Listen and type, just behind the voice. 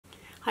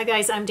Hi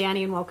guys, I'm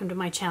Danny and welcome to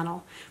my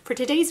channel. For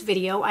today's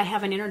video, I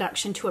have an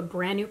introduction to a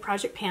brand new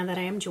project pan that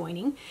I am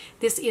joining.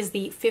 This is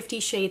the 50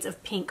 Shades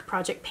of Pink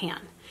project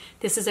pan.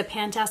 This is a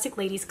Pantastic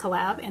Ladies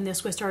collab, and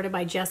this was started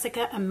by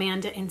Jessica,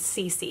 Amanda, and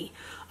Cece.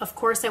 Of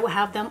course, I will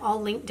have them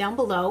all linked down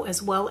below,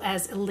 as well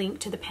as a link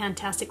to the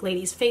Pantastic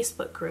Ladies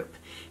Facebook group.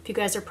 If you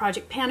guys are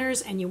project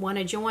panners and you want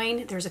to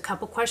join, there's a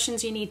couple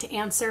questions you need to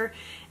answer,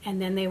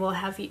 and then they will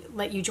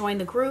let you join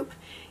the group.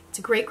 It's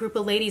a great group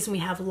of ladies and we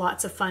have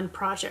lots of fun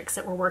projects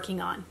that we're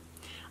working on.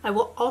 I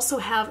will also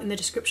have in the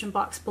description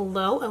box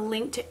below a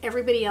link to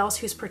everybody else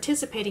who's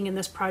participating in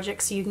this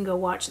project so you can go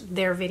watch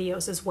their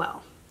videos as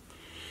well.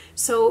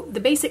 So the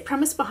basic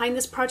premise behind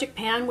this project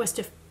pan was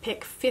to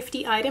pick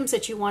 50 items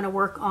that you want to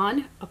work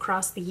on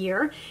across the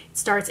year. It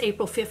starts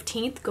April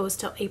 15th, goes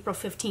till April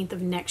 15th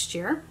of next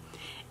year.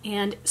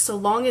 And so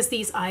long as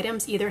these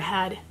items either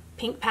had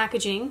pink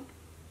packaging,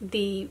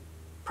 the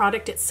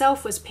product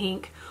itself was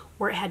pink,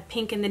 or it had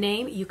pink in the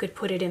name, you could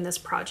put it in this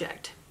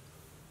project.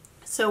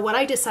 So what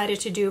I decided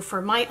to do for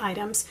my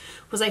items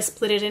was I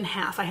split it in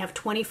half. I have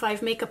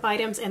 25 makeup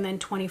items and then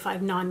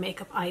 25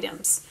 non-makeup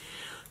items.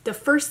 The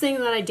first thing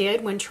that I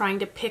did when trying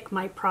to pick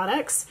my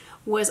products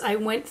was I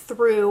went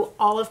through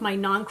all of my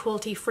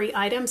non-cruelty free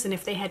items, and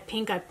if they had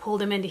pink, I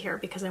pulled them into here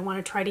because I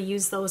want to try to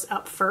use those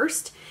up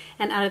first.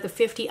 And out of the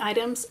 50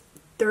 items,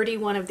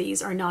 31 of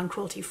these are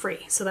non-cruelty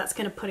free. So that's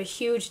going to put a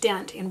huge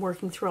dent in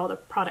working through all the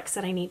products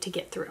that I need to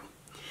get through.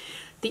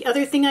 The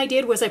other thing I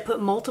did was I put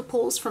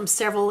multiples from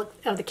several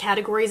of the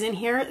categories in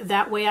here.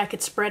 That way I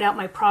could spread out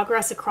my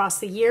progress across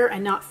the year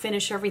and not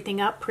finish everything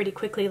up pretty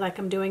quickly like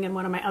I'm doing in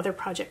one of my other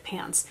project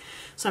pans.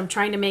 So I'm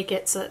trying to make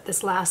it so that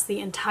this lasts the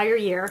entire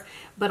year,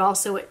 but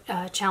also it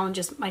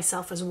challenges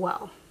myself as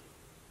well.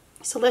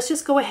 So let's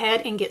just go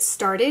ahead and get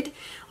started.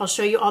 I'll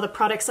show you all the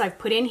products I've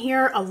put in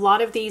here. A lot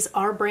of these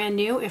are brand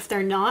new. If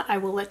they're not, I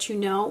will let you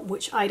know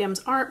which items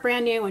aren't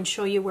brand new and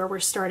show you where we're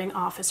starting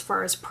off as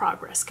far as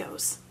progress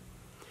goes.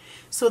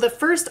 So the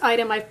first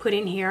item I've put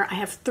in here, I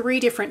have 3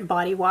 different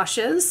body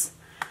washes.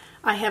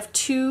 I have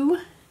 2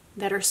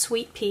 that are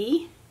sweet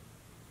pea.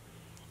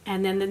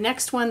 And then the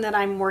next one that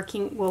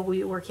will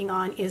be working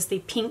on is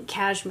the pink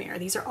cashmere.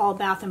 These are all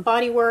Bath &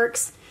 Body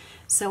Works.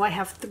 So I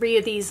have 3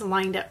 of these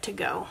lined up to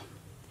go.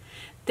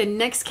 The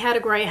next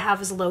category I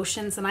have is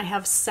lotions, and I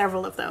have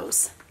several of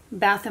those.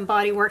 Bath &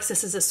 Body Works,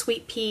 this is a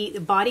sweet pea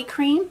body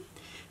cream.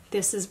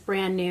 This is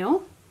brand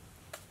new.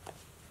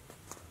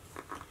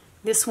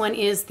 This one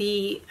is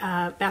the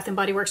Bath &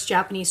 Body Works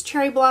Japanese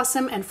Cherry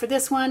Blossom, and for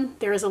this one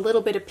there is a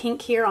little bit of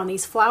pink here on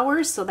these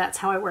flowers, so that's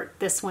how I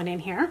worked this one in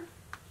here.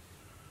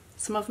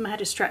 Some of them I had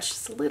to stretch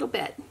just a little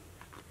bit.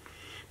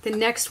 The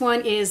next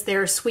one is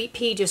their Sweet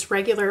Pea, just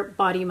regular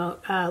body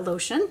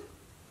lotion.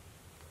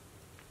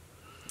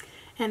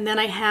 And then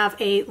I have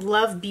a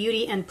Love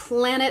Beauty and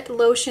Planet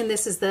lotion.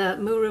 This is the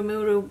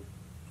Murumuru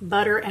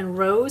Butter and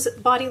Rose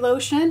body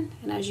lotion,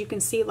 and as you can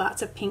see,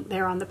 lots of pink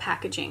there on the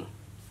packaging.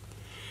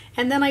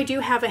 And then I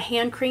do have a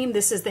hand cream.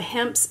 This is the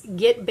Hemp's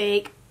Get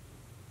Baked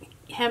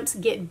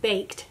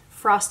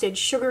Frosted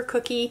Sugar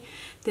Cookie.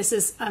 This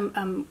is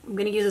I'm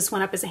going to use this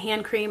one up as a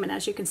hand cream, and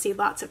as you can see,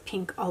 lots of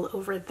pink all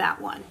over that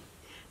one.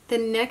 The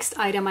next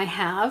item I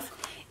have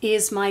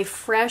is my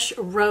Fresh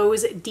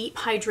Rose Deep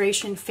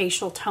Hydration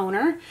Facial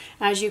Toner.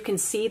 As you can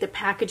see, the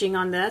packaging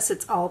on this,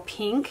 it's all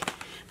pink,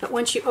 but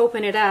once you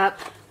open it up,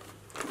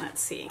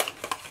 let's see,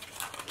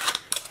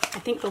 I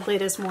think the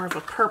lid is more of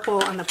a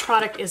purple and the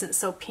product isn't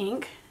so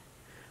pink.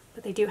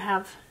 But they do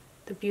have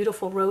the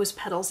beautiful rose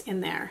petals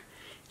in there.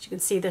 As you can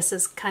see, this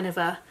is kind of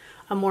a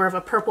more of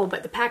a purple,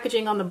 but the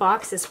packaging on the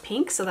box is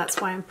pink, so that's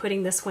why I'm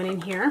putting this one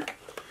in here.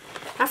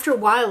 After a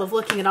while of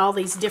looking at all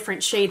these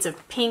different shades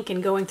of pink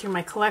and going through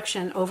my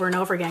collection over and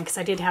over again, because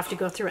I did have to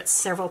go through it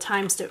several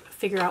times to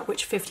figure out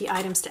which 50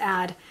 items to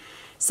add,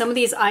 some of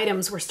these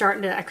items were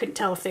starting to, I couldn't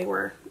tell if they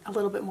were a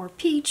little bit more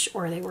peach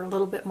or they were a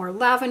little bit more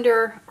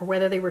lavender or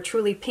whether they were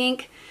truly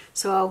pink.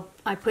 So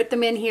I put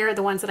them in here,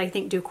 the ones that I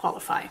think do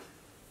qualify.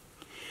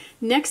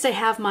 Next, I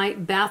have my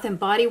Bath &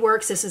 Body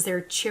Works. This is their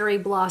Cherry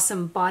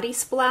Blossom Body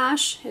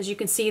Splash. As you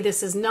can see,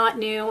 this is not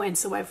new, and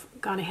so I've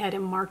gone ahead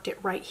and marked it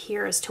right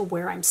here as to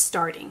where I'm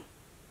starting.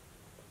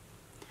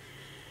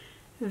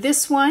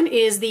 This one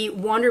is the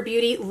Wander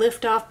Beauty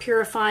Lift Off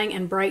Purifying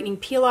and Brightening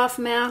Peel Off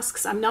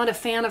Masks. I'm not a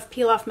fan of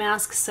peel off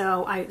masks,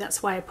 so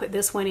that's why I put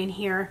this one in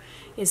here,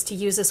 is to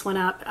use this one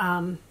up.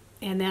 And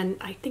then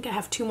I think I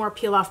have 2 more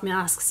peel off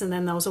masks, and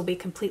then those will be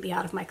completely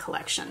out of my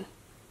collection.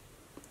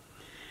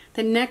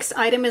 The next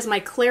item is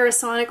my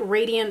Clarisonic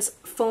Radiance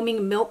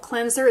Foaming Milk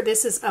Cleanser.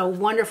 This is a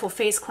wonderful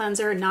face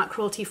cleanser, not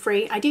cruelty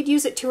free. I did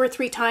use it 2 or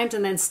 3 times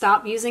and then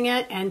stopped using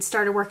it and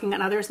started working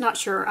on others, not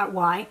sure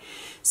why.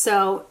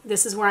 So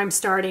this is where I'm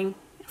starting.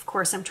 Of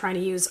course, I'm trying to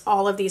use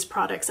all of these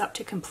products up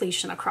to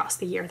completion across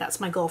the year. That's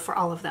my goal for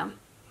all of them.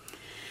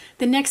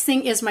 The next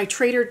thing is my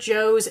Trader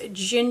Joe's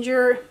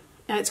Ginger,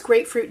 it's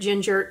Grapefruit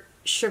Ginger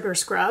Sugar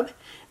Scrub.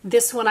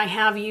 This one I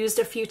have used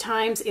a few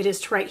times. It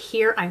is right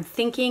here. I'm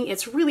thinking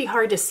it's really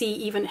hard to see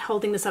even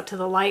holding this up to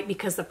the light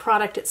because the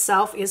product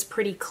itself is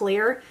pretty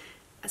clear.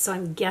 so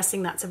I'm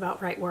guessing that's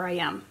about right where I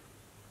am.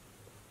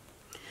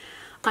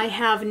 I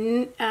have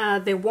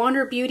the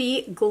Wander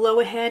Beauty Glow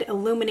Ahead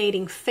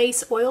Illuminating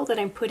Face Oil that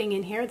I'm putting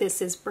in here.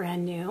 This is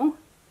brand new.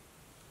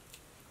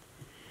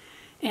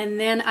 And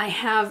then I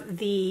have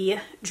the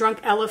Drunk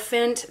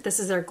Elephant. This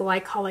is their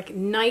Glycolic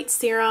Night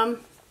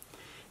Serum.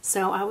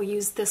 So I will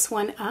use this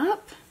one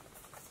up.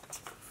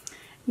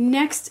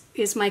 Next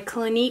is my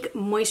Clinique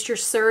Moisture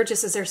Surge.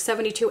 This is their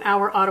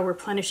 72-hour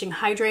auto-replenishing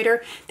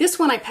hydrator. This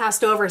one I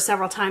passed over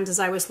several times as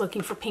I was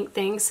looking for pink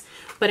things,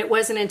 but it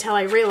wasn't until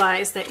I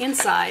realized that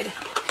inside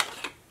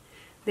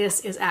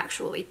this is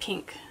actually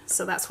pink.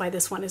 So that's why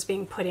this one is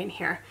being put in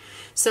here.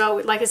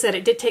 So like I said,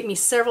 it did take me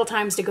several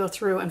times to go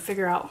through and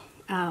figure out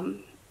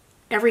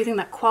everything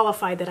that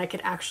qualified that I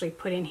could actually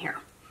put in here.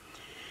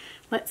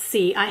 Let's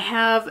see, I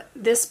have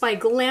this by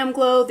Glam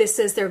Glow. This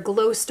is their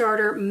Glow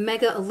Starter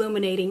Mega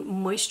Illuminating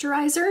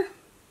Moisturizer.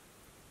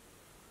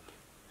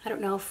 I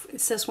don't know if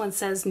this one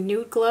says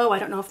Nude Glow. I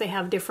don't know if they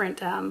have different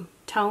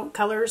tone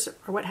colors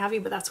or what have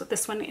you, but that's what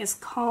this one is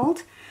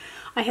called.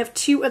 I have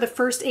two of the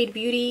First Aid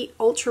Beauty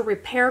Ultra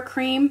Repair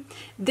Cream.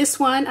 This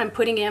one I'm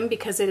putting in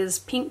because it is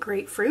pink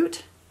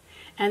grapefruit.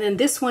 And then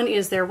this one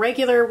is their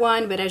regular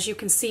one, but as you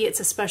can see, it's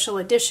a special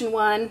edition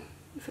one.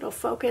 If it'll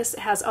focus,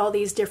 it has all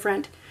these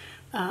different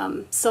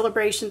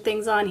celebration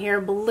things on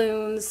here,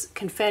 balloons,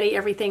 confetti,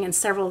 everything, and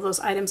several of those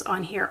items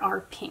on here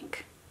are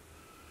pink.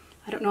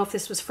 I don't know if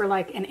this was for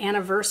like an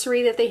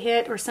anniversary that they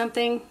hit or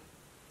something. It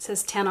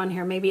says 10 on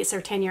here. Maybe it's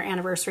their 10-year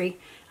anniversary.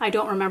 I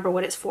don't remember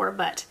what it's for,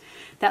 but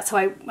that's how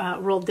I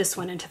rolled this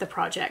one into the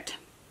project.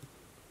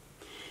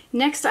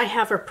 Next, I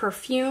have a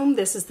perfume.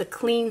 This is the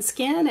Clean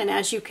Skin, and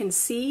as you can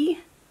see,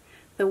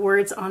 the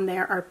words on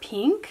there are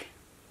pink.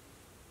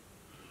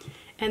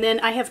 And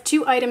then I have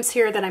two items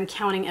here that I'm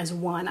counting as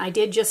one. I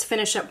did just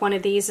finish up one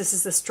of these. This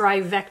is the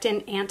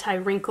Strivectin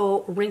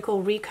Anti-Wrinkle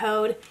Wrinkle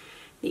Recode.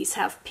 These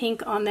have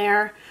pink on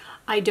there.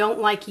 I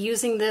don't like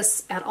using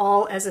this at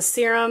all as a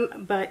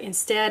serum, but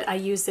instead I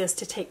use this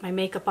to take my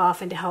makeup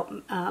off and to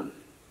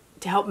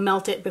help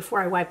melt it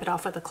before I wipe it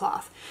off with a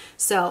cloth.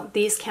 So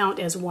these count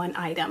as one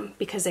item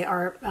because they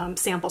are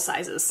sample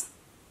sizes.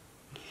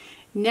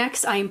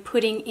 Next, I am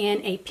putting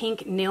in a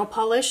pink nail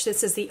polish.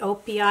 This is the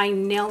OPI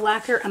Nail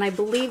Lacquer, and I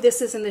believe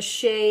this is in the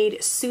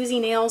shade Susie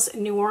Nails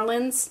New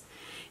Orleans.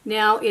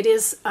 Now, it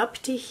is up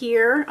to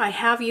here. I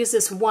have used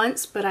this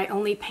once, but I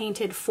only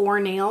painted 4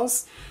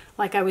 nails.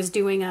 Like I was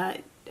doing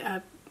I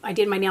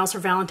did my nails for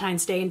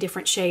Valentine's Day in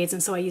different shades,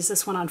 and so I used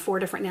this one on 4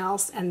 different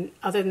nails, and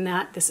other than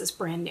that, this is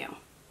brand new.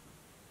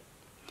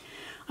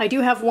 I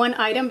do have one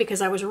item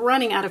because I was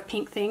running out of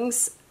pink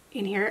things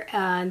in here,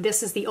 and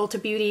this is the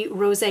Ulta Beauty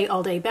Rose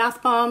All Day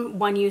Bath Bomb.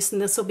 One use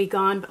and this will be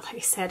gone, but like I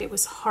said, it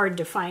was hard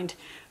to find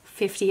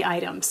 50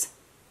 items.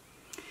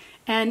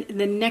 And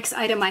the next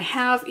item I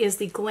have is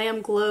the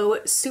Glam Glow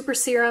Super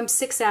Serum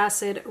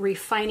 6-Acid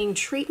Refining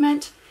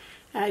Treatment.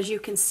 As you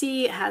can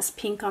see, it has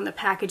pink on the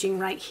packaging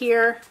right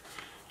here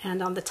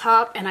and on the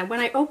top. And when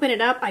I open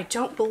it up, I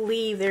don't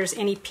believe there's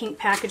any pink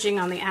packaging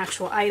on the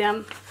actual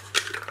item.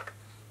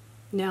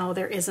 No,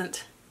 there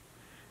isn't.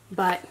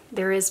 But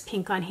there is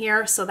pink on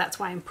here, so that's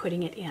why I'm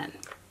putting it in.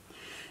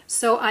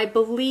 So I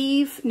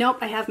believe, nope,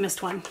 I have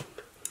missed one.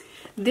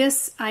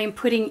 This I'm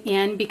putting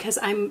in because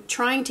I'm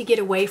trying to get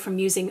away from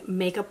using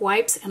makeup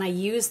wipes, and I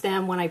use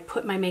them when I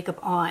put my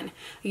makeup on.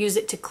 I use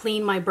it to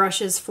clean my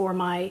brushes for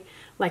my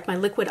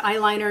liquid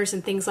eyeliners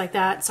and things like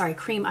that. Sorry,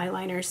 cream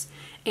eyeliners.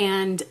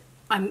 And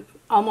I'm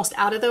almost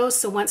out of those,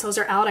 so once those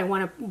are out, I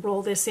want to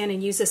roll this in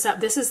and use this up.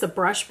 This is the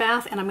brush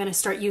bath, and I'm going to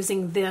start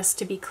using this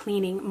to be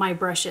cleaning my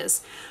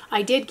brushes.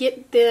 I did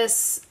get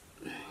this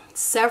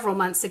several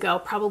months ago,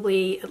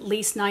 probably at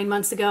least 9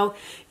 months ago.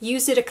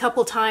 Used it a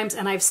couple times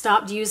and I've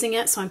stopped using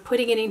it, so I'm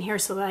putting it in here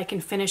so that I can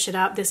finish it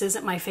up. This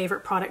isn't my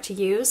favorite product to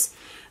use,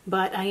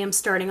 but I am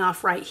starting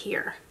off right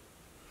here.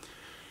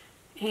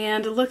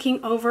 And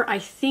looking over, I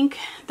think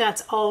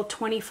that's all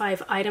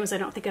 25 items. I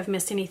don't think I've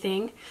missed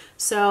anything.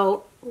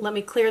 So let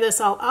me clear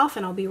this all off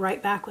and I'll be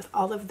right back with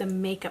all of the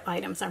makeup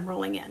items I'm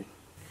rolling in.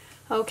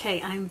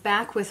 Okay, I'm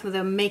back with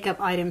the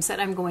makeup items that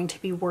I'm going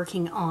to be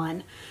working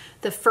on.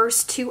 The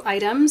first 2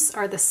 items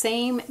are the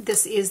same.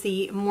 This is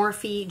the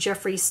Morphe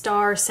Jeffree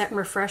Star Set and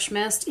Refresh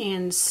Mist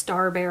in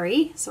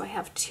Starberry. So I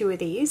have 2 of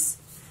these.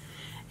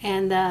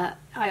 And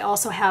I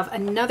also have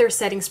another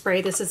setting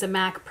spray. This is a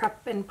MAC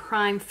Prep and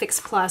Prime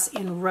Fix Plus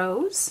in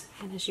Rose.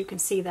 And as you can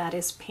see, that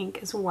is pink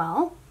as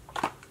well.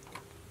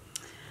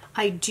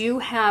 I do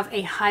have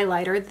a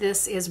highlighter.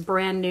 This is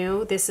brand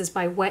new. This is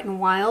by Wet n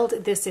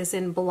Wild. This is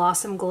in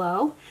Blossom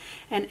Glow.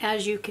 And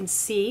as you can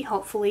see,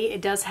 hopefully,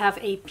 it does have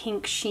a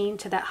pink sheen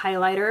to that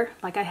highlighter.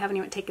 Like, I haven't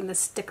even taken the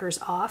stickers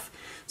off,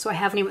 so I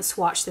haven't even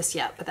swatched this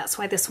yet, but that's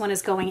why this one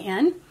is going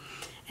in.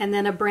 And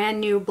then a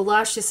brand new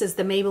blush. This is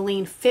the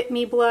Maybelline Fit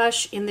Me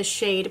blush in the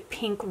shade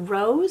Pink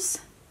Rose.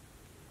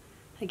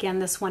 Again,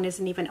 this one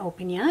isn't even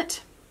open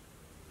yet.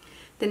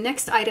 The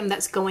next item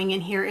that's going in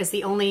here is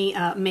the only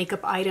makeup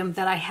item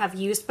that I have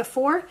used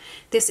before.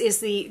 This is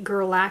the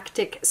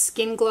Galactic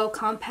Skin Glow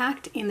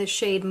Compact in the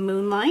shade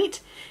Moonlight.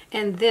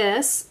 And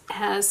this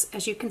has,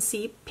 as you can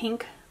see,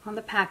 pink on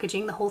the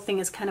packaging. The whole thing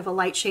is kind of a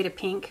light shade of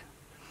pink.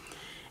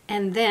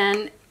 And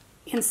then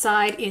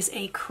inside is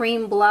a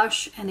cream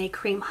blush and a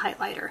cream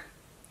highlighter.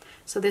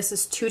 So this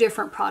is 2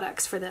 different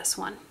products for this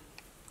one.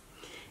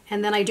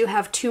 And then I do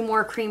have 2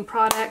 more cream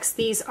products.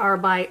 These are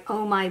by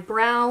Oh My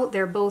Brow.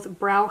 They're both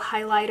brow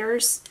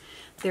highlighters.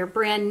 They're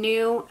brand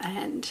new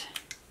and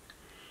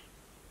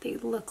they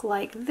look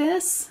like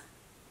this.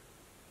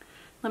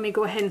 Let me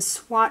go ahead and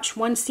swatch.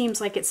 One seems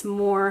like it's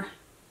more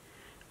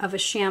of a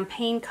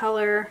champagne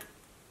color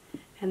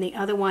and the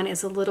other one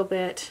is a little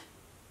bit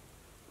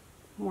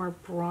more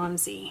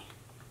bronzy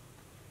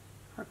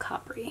or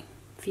coppery.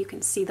 If you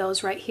can see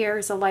those right here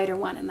is a lighter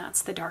one and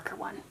that's the darker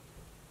one.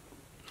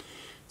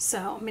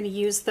 So I'm going to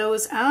use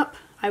those up.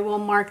 I will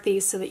mark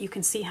these so that you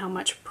can see how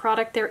much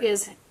product there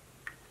is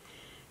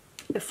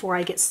before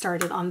I get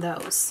started on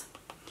those.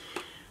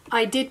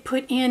 I did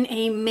put in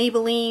a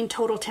Maybelline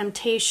Total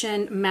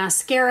Temptation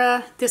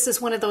mascara. This is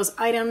one of those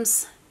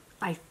items.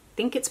 I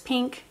think it's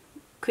pink.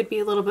 Could be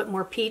a little bit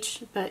more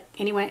peach, but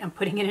anyway, I'm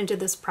putting it into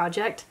this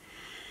project.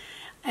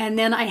 And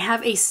then I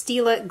have a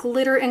Stila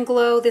Glitter and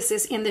Glow. This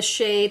is in the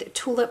shade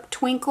Tulip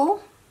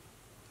Twinkle.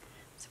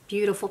 It's a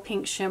beautiful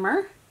pink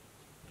shimmer.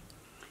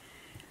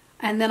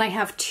 And then I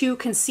have 2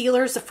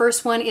 concealers. The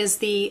first one is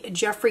the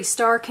Jeffree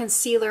Star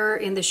Concealer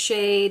in the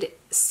shade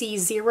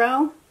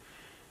C0.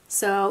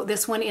 So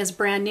this one is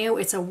brand new.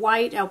 It's a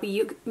white. I'll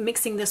be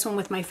mixing this one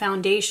with my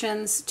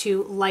foundations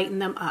to lighten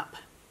them up.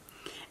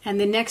 And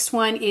the next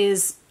one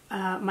is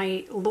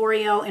my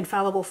L'Oreal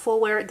Infallible Full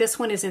Wear. This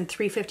one is in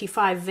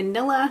 355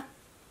 Vanilla.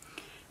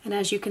 And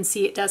as you can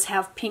see, it does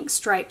have pink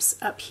stripes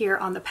up here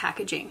on the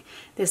packaging.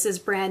 This is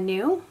brand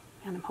new,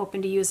 and I'm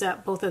hoping to use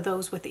up both of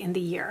those within the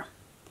year.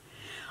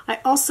 I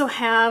also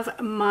have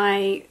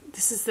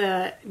this is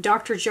the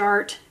Dr.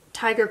 Jart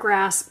Tiger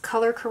Grass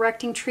Color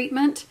Correcting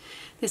Treatment.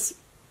 This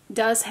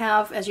does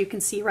have, as you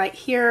can see right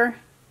here,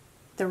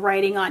 the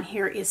writing on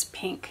here is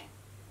pink.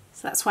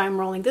 So that's why I'm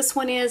rolling this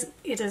one in.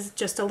 It is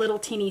just a little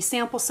teeny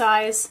sample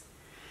size,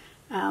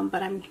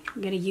 but I'm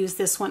going to use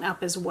this one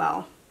up as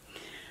well.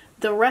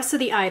 The rest of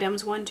the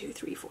items, 1, 2,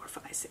 3, 4,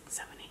 5, 6,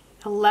 7, 8,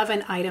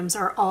 11 items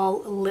are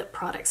all lip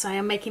products. I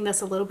am making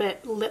this a little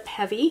bit lip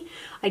heavy.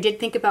 I did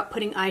think about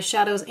putting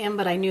eyeshadows in,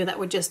 but I knew that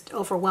would just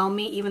overwhelm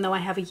me, even though I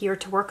have a year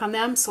to work on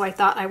them. So I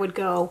thought I would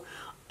go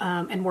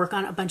and work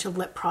on a bunch of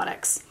lip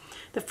products.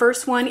 The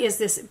first one is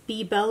this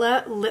Be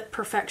Bella Lip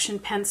Perfection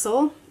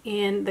Pencil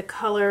in the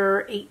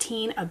color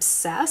 18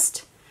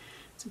 Obsessed.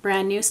 It's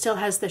brand new, still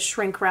has the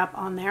shrink wrap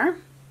on there.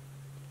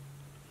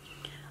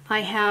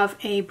 I have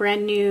a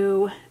brand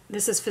new,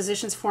 this is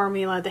Physicians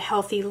Formula, the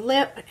Healthy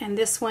Lip, and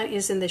this one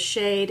is in the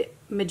shade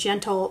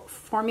Magenta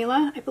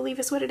Formula, I believe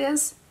is what it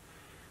is.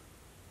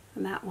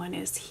 And that one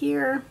is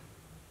here.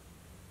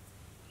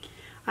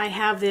 I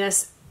have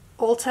this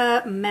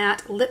Ulta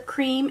Matte Lip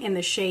Cream in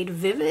the shade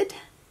Vivid.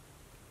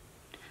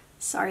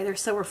 Sorry, they're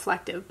so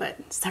reflective,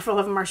 but several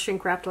of them are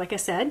shrink wrapped, like I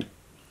said.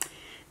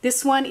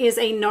 This one is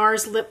a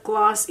NARS lip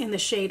gloss in the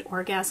shade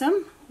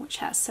Orgasm, which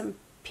has some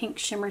pink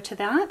shimmer to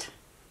that.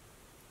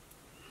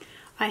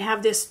 I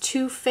have this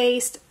Too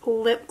Faced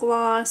lip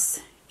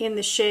gloss in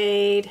the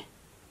shade,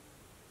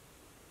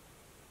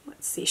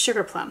 let's see,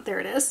 Sugar Plum, there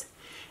it is.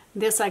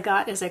 This I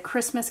got as a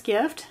Christmas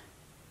gift.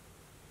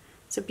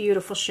 It's a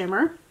beautiful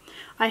shimmer.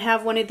 I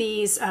have one of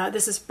these,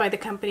 this is by the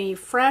company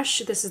Fresh.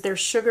 This is their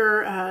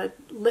Sugar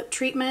Lip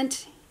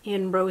Treatment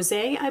in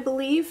Rosé, I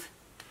believe.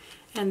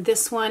 And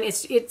this one,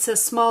 it's a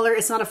smaller,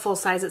 it's not a full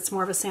size, it's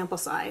more of a sample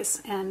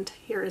size. And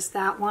here is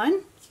that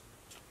one.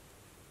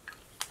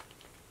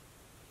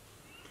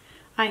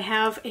 I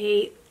have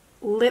a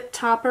lip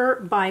topper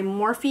by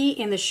Morphe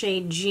in the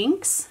shade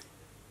Jinx.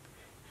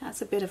 Has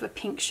a bit of a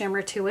pink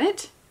shimmer to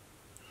it.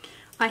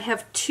 I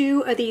have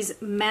 2 of these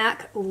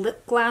MAC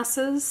lip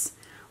glasses.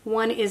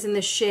 One is in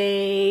the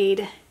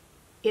shade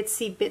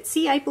Itsy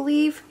Bitsy, I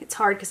believe. It's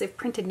hard because they've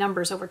printed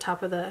numbers over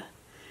top of the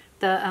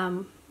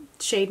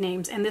shade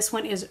names. And this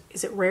one is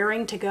it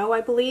Raring to Go,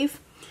 I believe.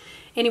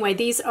 Anyway,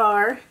 these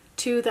are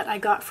 2 that I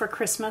got for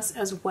Christmas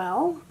as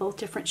well, both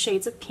different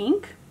shades of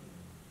pink.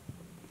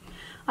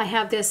 I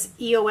have this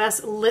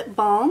EOS Lip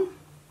Balm,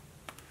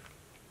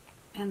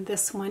 and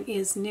this one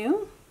is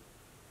new.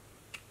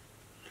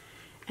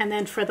 And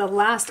then for the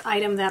last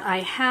item that I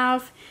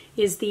have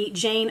is the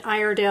Jane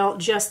Iredale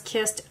Just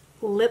Kissed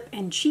Lip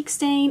and Cheek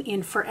Stain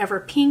in Forever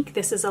Pink.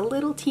 This is a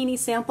little teeny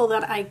sample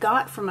that I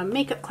got from a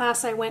makeup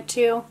class I went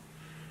to,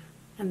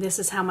 and this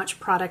is how much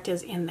product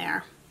is in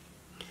there.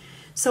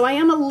 So I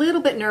am a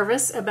little bit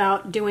nervous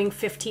about doing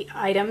 50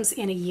 items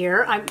in a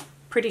year. I'm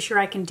pretty sure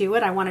I can do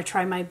it. I want to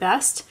try my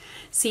best,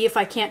 see if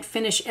I can't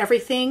finish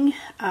everything.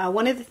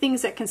 One of the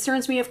things that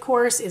concerns me, of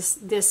course, is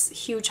this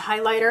huge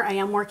highlighter. I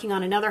am working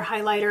on another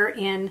highlighter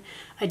in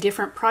a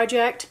different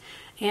project,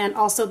 and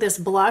also this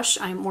blush.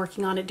 I'm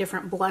working on a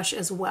different blush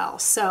as well.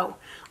 So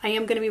I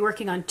am going to be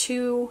working on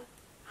 2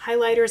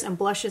 highlighters and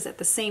blushes at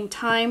the same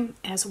time,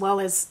 as well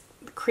as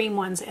the cream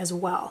ones as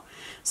well.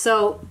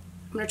 So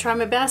I'm going to try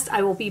my best.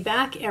 I will be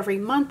back every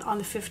month on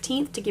the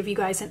 15th to give you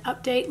guys an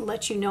update,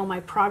 let you know my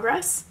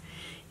progress.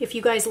 If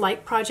you guys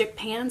like project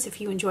pans, if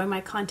you enjoy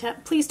my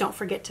content, please don't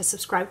forget to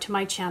subscribe to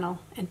my channel.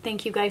 And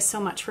thank you guys so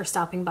much for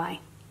stopping by.